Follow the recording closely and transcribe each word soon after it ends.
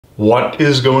What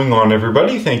is going on,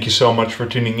 everybody? Thank you so much for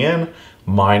tuning in.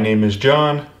 My name is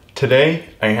John. Today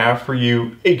I have for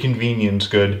you a convenience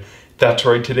good. That's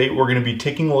right, today we're going to be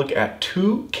taking a look at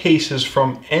two cases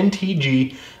from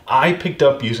NTG I picked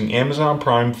up using Amazon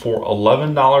Prime for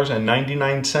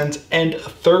 $11.99 and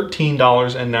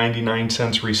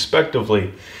 $13.99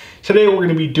 respectively. Today we're going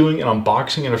to be doing an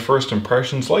unboxing and a first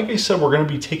impressions. Like I said, we're going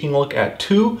to be taking a look at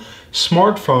two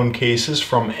smartphone cases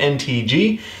from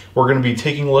NTG. We're going to be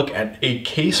taking a look at a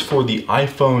case for the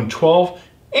iPhone 12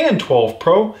 and 12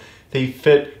 Pro. They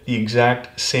fit the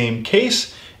exact same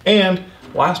case. And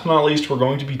last but not least, we're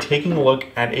going to be taking a look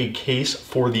at a case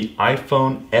for the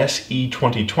iPhone SE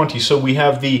 2020. So we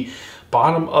have the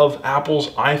bottom of Apple's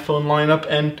iPhone lineup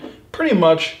and pretty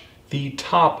much the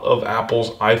top of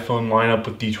Apple's iPhone lineup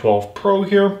with the 12 Pro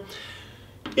here.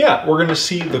 Yeah, we're going to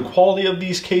see the quality of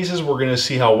these cases, we're going to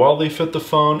see how well they fit the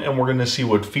phone, and we're going to see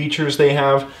what features they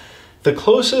have. The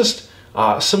closest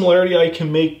similarity I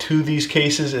can make to these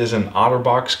cases is an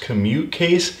OtterBox Commute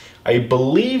case. I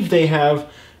believe they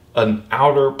have an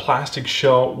outer plastic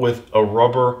shell with a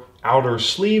rubber outer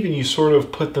sleeve, and you sort of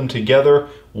put them together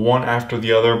one after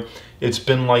the other. It's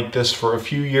been like this for a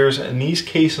few years, and these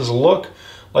cases look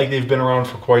like they've been around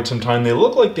for quite some time. They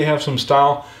look like they have some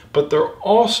style, but they're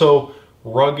also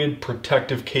rugged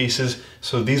protective cases,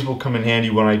 so these will come in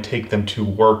handy when I take them to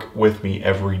work with me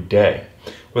every day.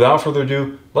 Without further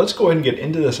ado, let's go ahead and get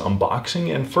into this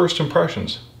unboxing and first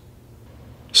impressions.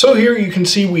 So here you can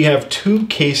see we have two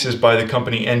cases by the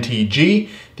company NTG.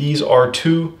 These are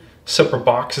two separate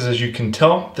boxes, as you can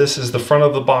tell. This is the front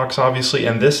of the box, obviously,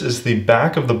 and this is the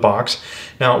back of the box.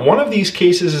 Now, one of these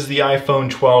cases is the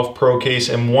iPhone 12 Pro case,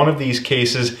 and one of these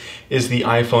cases is the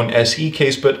iPhone SE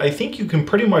case, but I think you can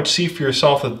pretty much see for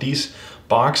yourself that these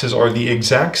boxes are the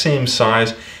exact same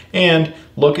size and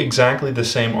look exactly the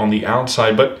same on the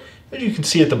outside. But as you can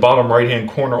see at the bottom right-hand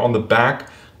corner on the back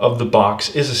of the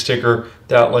box is a sticker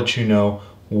that lets you know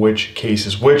which case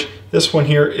is which. This one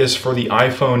here is for the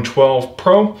iPhone 12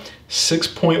 Pro,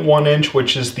 6.1 inch,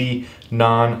 which is the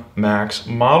non-max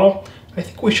model. I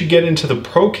think we should get into the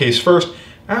Pro case first.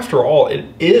 After all, it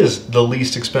is the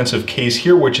least expensive case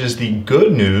here, which is the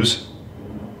good news.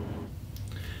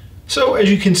 So as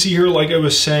you can see here, like I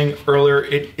was saying earlier,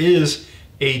 it is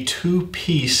a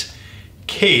two-piece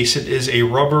case. It is a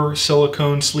rubber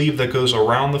silicone sleeve that goes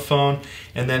around the phone,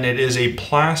 and then it is a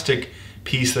plastic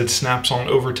piece that snaps on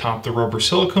over top the rubber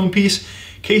silicone piece.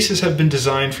 Cases have been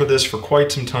designed for this for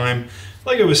quite some time.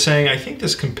 Like I was saying, I think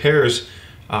this compares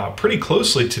pretty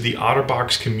closely to the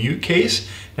OtterBox Commute case.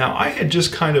 Now, I had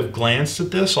just kind of glanced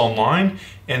at this online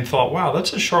and thought, wow,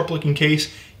 that's a sharp looking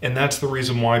case, and that's the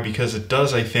reason why, because it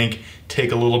does, I think,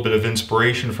 take a little bit of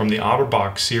inspiration from the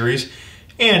OtterBox series.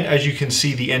 And as you can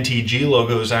see, the NTG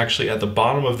logo is actually at the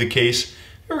bottom of the case,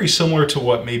 very similar to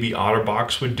what maybe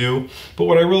OtterBox would do. But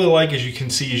what I really like, as you can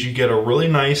see, is you get a really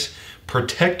nice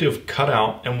protective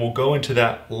cutout, and we'll go into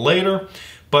that later.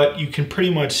 But you can pretty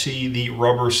much see the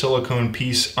rubber silicone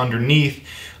piece underneath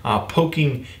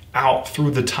poking out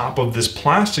through the top of this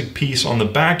plastic piece on the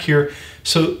back here.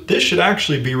 So this should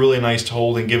actually be really nice to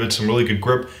hold and give it some really good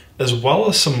grip, as well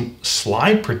as some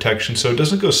slide protection so it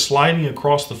doesn't go sliding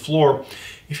across the floor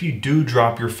if you do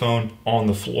drop your phone on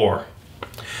the floor.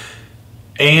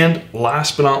 And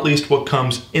last but not least, what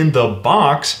comes in the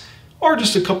box are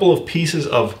just a couple of pieces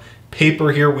of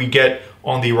paper here. We get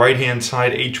on the right-hand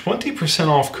side a 20%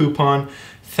 off coupon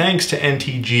thanks to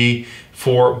NTG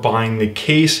for buying the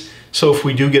case. So if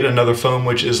we do get another phone,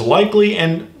 which is likely,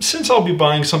 and since I'll be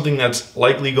buying something that's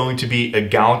likely going to be a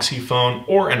Galaxy phone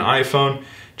or an iPhone,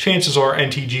 chances are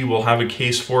NTG will have a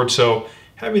case for it. So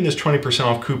having this 20%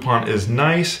 off coupon is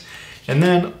nice. And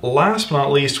then last but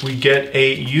not least, we get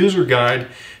a user guide.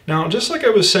 Now, just like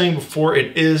I was saying before,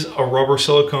 it is a rubber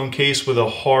silicone case with a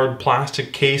hard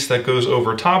plastic case that goes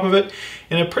over top of it.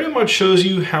 And it pretty much shows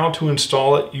you how to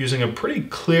install it using a pretty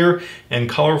clear and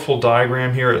colorful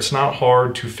diagram here. It's not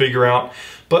hard to figure out.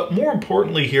 But more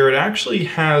importantly here, it actually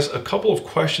has a couple of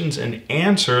questions and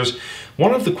answers.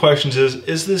 One of the questions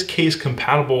is this case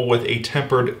compatible with a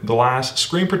tempered glass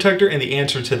screen protector? And the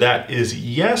answer to that is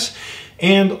yes.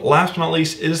 And last but not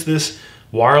least, is this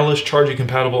wireless charging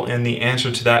compatible? And the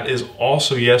answer to that is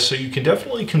also yes. So you can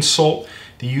definitely consult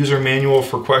the user manual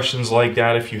for questions like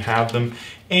that if you have them.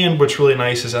 And what's really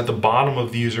nice is at the bottom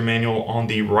of the user manual on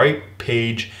the right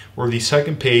page, or the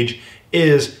second page,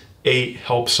 is a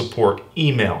help support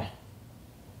email.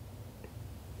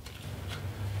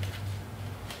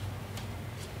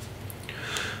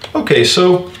 Okay,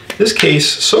 so This case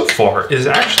so far is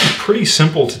actually pretty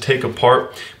simple to take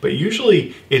apart, but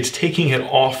usually it's taking it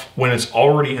off when it's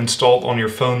already installed on your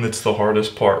phone that's the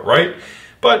hardest part, right?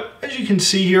 But as you can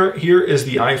see here, here is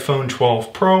the iPhone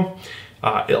 12 Pro.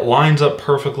 It lines up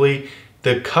perfectly.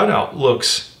 The cutout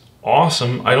looks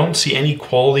awesome. I don't see any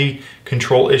quality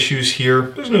control issues here.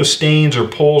 There's no stains or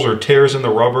pulls or tears in the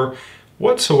rubber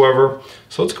whatsoever.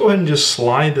 So let's go ahead and just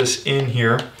slide this in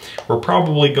here. We're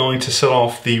probably going to set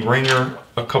off the ringer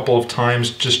a couple of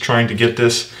times just trying to get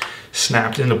this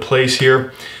snapped into place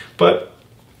here, but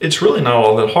it's really not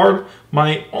all that hard.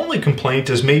 My only complaint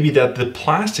is maybe that the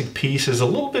plastic piece is a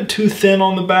little bit too thin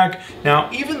on the back.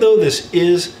 Now, even though this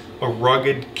is a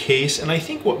rugged case, and I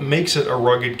think what makes it a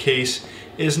rugged case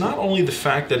is not only the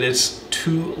fact that it's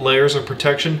 2 layers of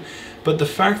protection, but the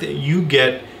fact that you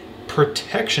get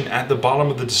protection at the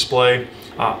bottom of the display.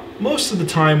 Most of the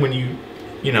time when you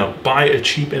buy a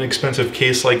cheap, inexpensive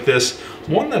case like this,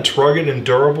 one that's rugged and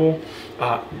durable,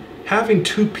 having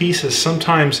 2 pieces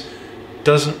sometimes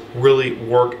doesn't really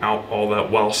work out all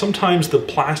that well. Sometimes the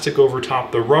plastic over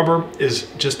top the rubber is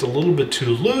just a little bit too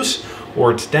loose,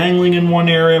 or it's dangling in one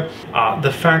area.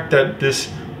 The fact that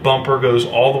this bumper goes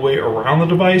all the way around the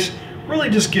device really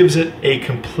just gives it a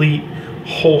complete,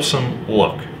 wholesome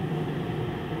look.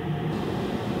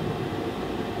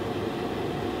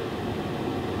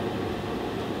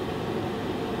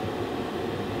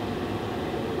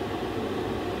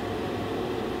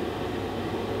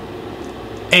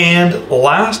 And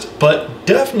last but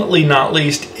definitely not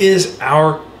least is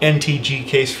our NTG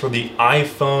case for the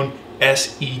iPhone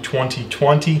SE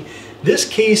 2020. This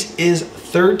case is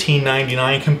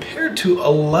 $13.99 compared to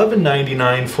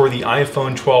 $11.99 for the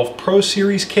iPhone 12 Pro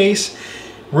Series case.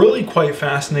 Really quite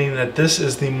fascinating that this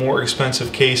is the more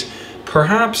expensive case.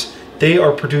 Perhaps they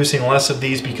are producing less of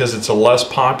these because it's a less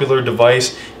popular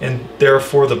device and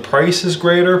therefore the price is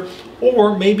greater,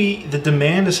 or maybe the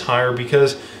demand is higher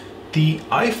because the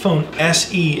iPhone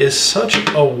SE is such a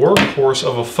workhorse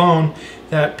of a phone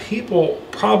that people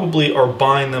probably are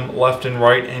buying them left and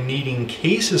right and needing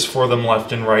cases for them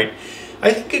left and right.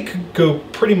 I think it could go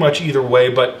pretty much either way,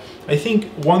 but I think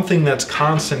one thing that's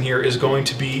constant here is going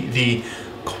to be the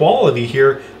quality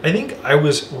here. I think I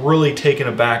was really taken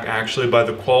aback actually by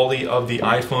the quality of the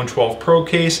iPhone 12 Pro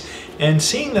case, and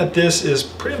seeing that this is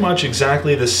pretty much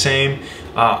exactly the same,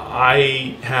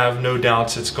 I have no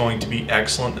doubts it's going to be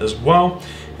excellent as well.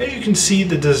 As you can see,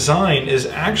 the design is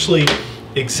actually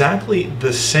exactly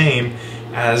the same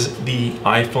as the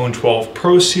iPhone 12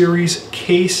 Pro Series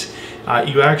case.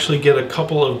 You actually get a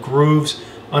couple of grooves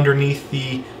underneath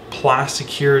the plastic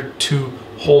here to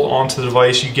hold onto the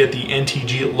device. You get the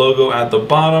NTG logo at the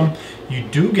bottom. You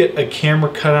do get a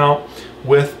camera cutout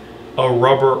with a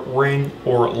rubber ring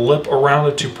or lip around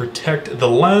it to protect the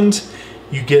lens.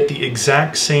 You get the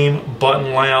exact same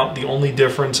button layout. The only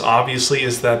difference obviously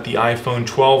is that the iPhone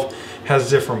 12 has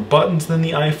different buttons than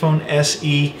the iPhone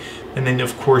SE, and then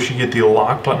of course you get the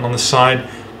lock button on the side,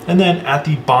 and then at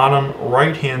the bottom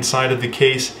right hand side of the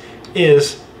case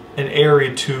is an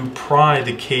area to pry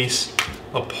the case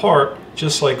apart,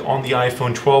 just like on the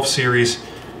iPhone 12 series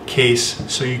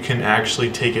case, so you can actually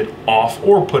take it off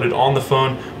or put it on the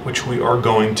phone, which we are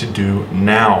going to do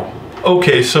now.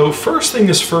 Okay, so first thing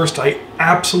is first, I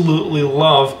absolutely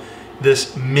love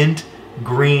this mint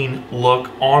green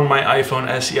look on my iPhone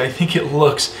SE. I think it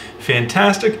looks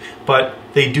fantastic, but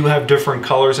they do have different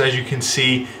colors. As you can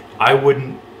see, I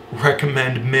wouldn't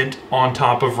recommend mint on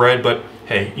top of red, but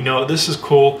hey, this is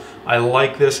cool. I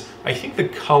like this. I think the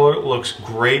color looks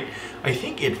great. I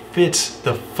think it fits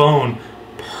the phone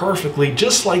perfectly,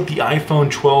 just like the iPhone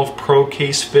 12 Pro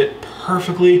case fit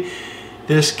perfectly.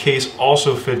 This case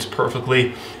also fits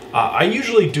perfectly. I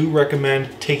usually do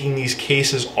recommend taking these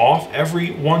cases off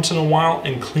every once in a while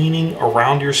and cleaning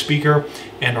around your speaker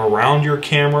and around your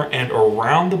camera and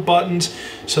around the buttons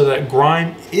so that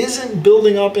grime isn't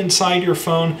building up inside your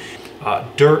phone.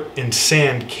 Dirt and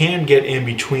sand can get in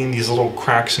between these little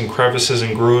cracks and crevices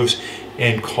and grooves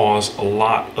and cause a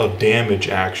lot of damage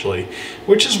actually,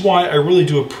 which is why I really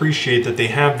do appreciate that they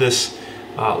have this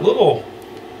little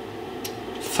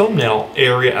thumbnail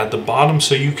area at the bottom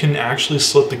so you can actually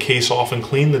slip the case off and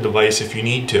clean the device if you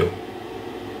need to.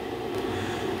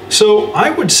 So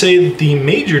I would say that the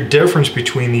major difference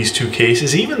between these two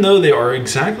cases, even though they are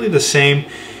exactly the same,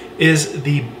 is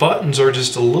the buttons are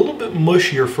just a little bit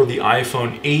mushier for the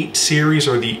iPhone 8 series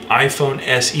or the iPhone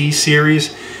SE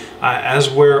series, as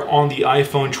where on the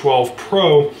iPhone 12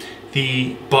 Pro,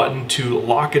 the button to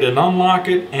lock it and unlock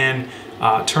it and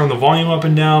turn the volume up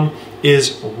and down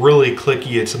is really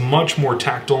clicky. It's much more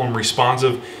tactile and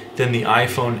responsive than the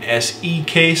iPhone SE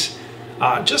case.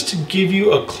 Just to give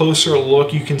you a closer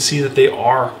look, you can see that they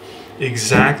are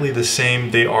exactly the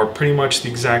same. They are pretty much the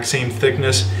exact same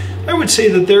thickness. I would say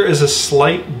that there is a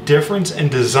slight difference in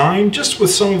design, just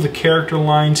with some of the character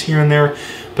lines here and there.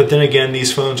 But then again,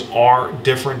 these phones are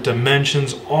different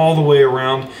dimensions all the way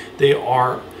around. They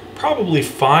are probably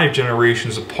 5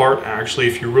 generations apart, actually,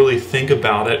 if you really think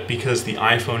about it, because the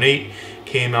iPhone 8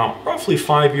 came out roughly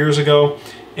 5 years ago,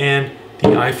 and the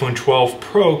iPhone 12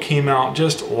 Pro came out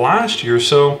just last year.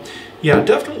 So yeah,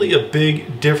 definitely a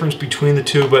big difference between the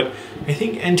two, but I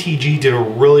think NTG did a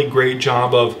really great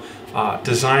job of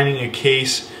designing a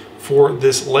case for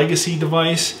this legacy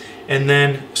device and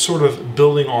then sort of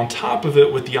building on top of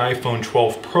it with the iPhone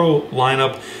 12 Pro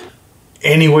lineup.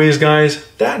 Anyways,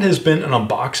 guys, that has been an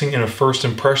unboxing and a first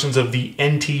impressions of the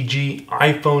NTG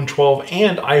iPhone 12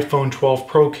 and iPhone 12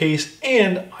 Pro case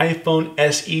and iPhone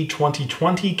SE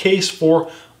 2020 case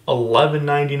for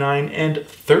 $11.99 and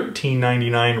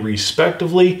 $13.99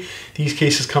 respectively. These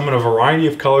cases come in a variety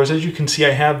of colors. As you can see,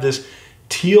 I have this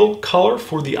teal color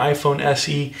for the iPhone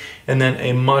SE and then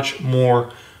a much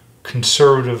more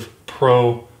conservative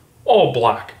Pro all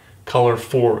black color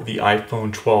for the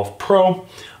iPhone 12 Pro.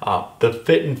 The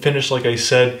fit and finish, like I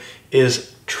said,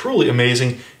 is truly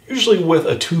amazing. Usually with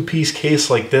a two-piece case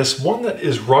like this, one that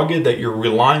is rugged, that you're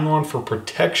relying on for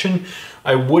protection,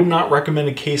 I would not recommend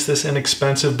a case this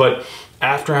inexpensive, but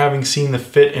after having seen the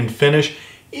fit and finish,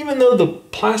 even though the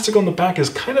plastic on the back is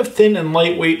kind of thin and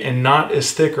lightweight and not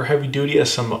as thick or heavy duty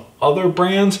as some other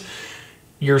brands,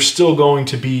 you're still going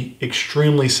to be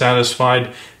extremely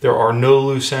satisfied. There are no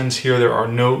loose ends here. There are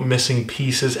no missing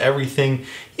pieces. Everything,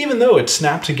 even though it's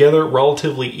snapped together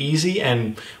relatively easy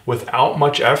and without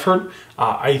much effort,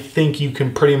 I think you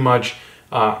can pretty much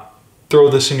throw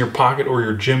this in your pocket or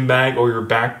your gym bag or your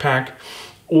backpack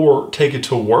or take it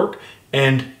to work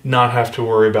and not have to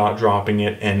worry about dropping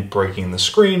it and breaking the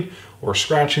screen or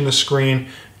scratching the screen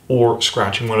or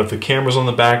scratching one of the cameras on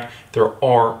the back. There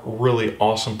are really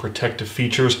awesome protective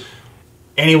features.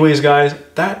 Anyways, guys,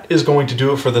 that is going to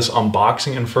do it for this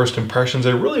unboxing and first impressions.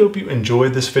 I really hope you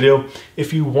enjoyed this video.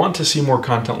 If you want to see more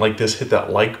content like this, hit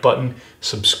that like button,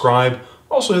 subscribe,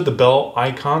 also hit the bell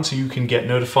icon so you can get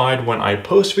notified when I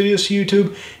post videos to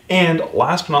YouTube. And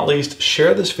last but not least,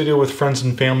 share this video with friends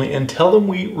and family and tell them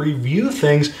we review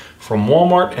things from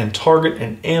Walmart and Target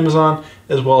and Amazon,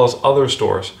 as well as other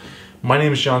stores. My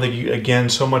name is John. Thank you again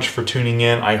so much for tuning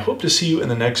in. I hope to see you in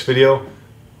the next video.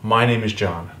 My name is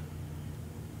John.